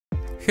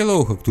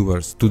Hello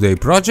Hacktubers, today's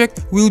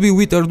project will be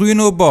with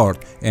Arduino board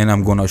and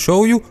I'm gonna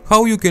show you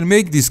how you can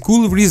make this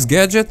cool wrist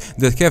gadget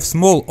that have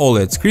small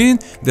OLED screen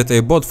that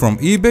I bought from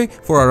eBay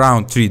for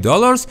around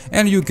 $3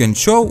 and you can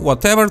show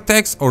whatever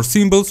text or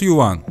symbols you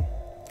want.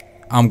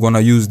 I'm gonna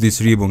use this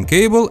ribbon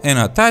cable and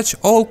attach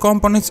all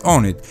components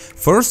on it,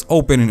 first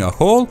opening a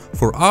hole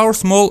for our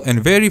small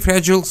and very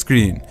fragile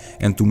screen.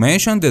 And to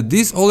mention that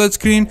this OLED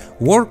screen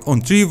works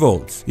on 3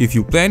 volts if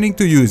you're planning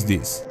to use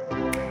this.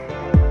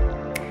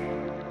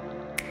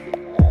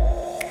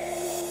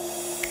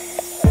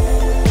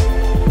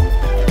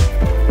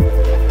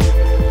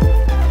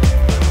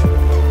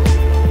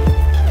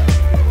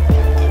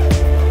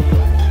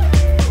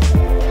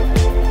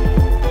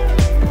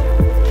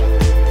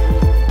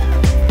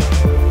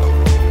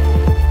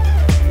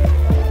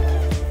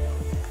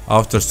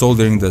 After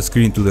soldering the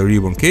screen to the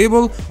ribbon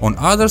cable, on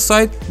other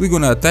side we're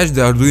gonna attach the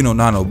Arduino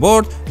Nano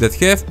board that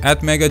have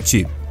Atmega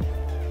chip.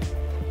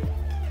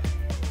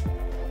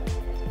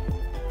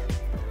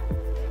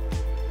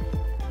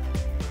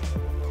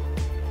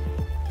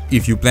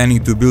 If you're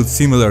planning to build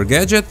similar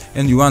gadget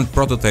and you want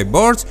prototype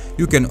boards,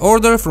 you can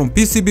order from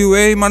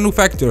PCBWay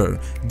manufacturer.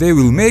 They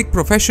will make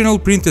professional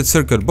printed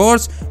circuit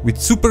boards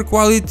with super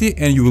quality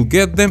and you will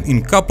get them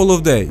in couple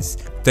of days.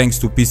 Thanks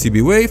to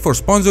PCBWay for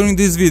sponsoring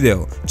this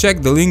video,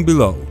 check the link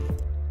below.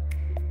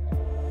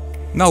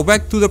 Now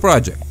back to the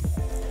project.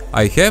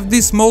 I have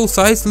this small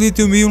size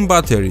lithium-ion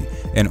battery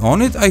and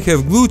on it I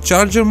have glued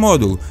charger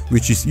module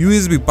which is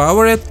USB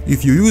powered.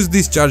 If you use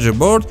this charger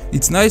board,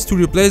 it's nice to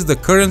replace the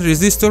current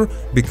resistor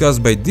because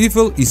by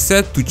default is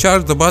set to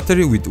charge the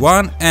battery with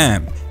 1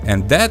 amp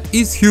and that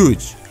is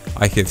huge.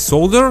 I have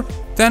soldered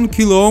 10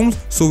 kilo ohms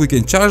so we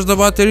can charge the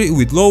battery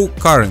with low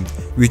current,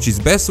 which is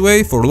best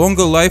way for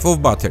longer life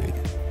of battery.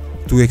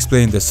 To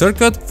explain the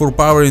circuit for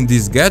powering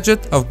this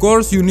gadget, of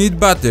course you need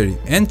battery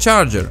and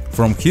charger.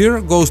 From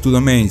here goes to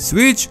the main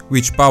switch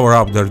which power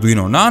up the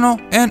Arduino Nano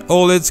and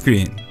OLED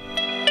screen.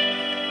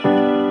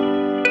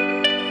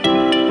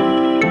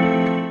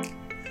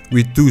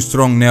 With 2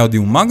 strong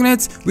neodymium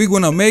magnets we're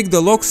gonna make the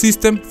lock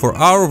system for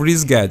our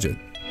wrist gadget.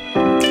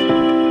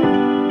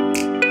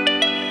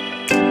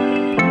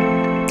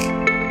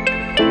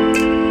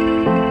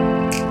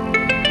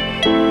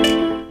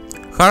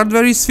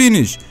 Hardware is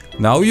finished.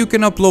 Now you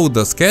can upload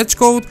the sketch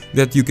code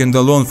that you can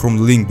download from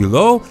the link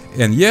below,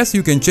 and yes,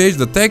 you can change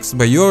the text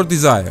by your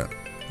desire.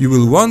 You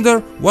will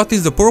wonder what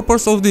is the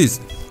purpose of this.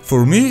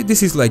 For me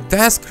this is like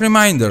task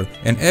reminder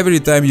and every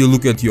time you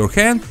look at your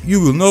hand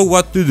you will know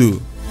what to do.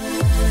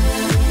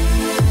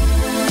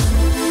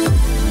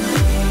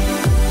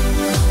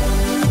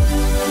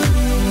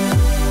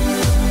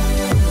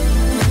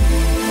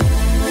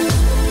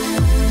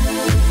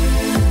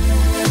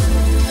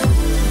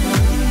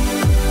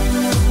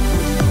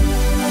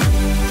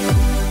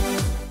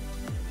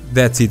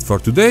 That's it for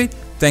today,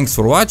 thanks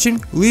for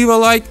watching, leave a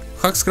like,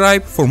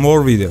 subscribe for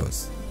more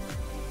videos.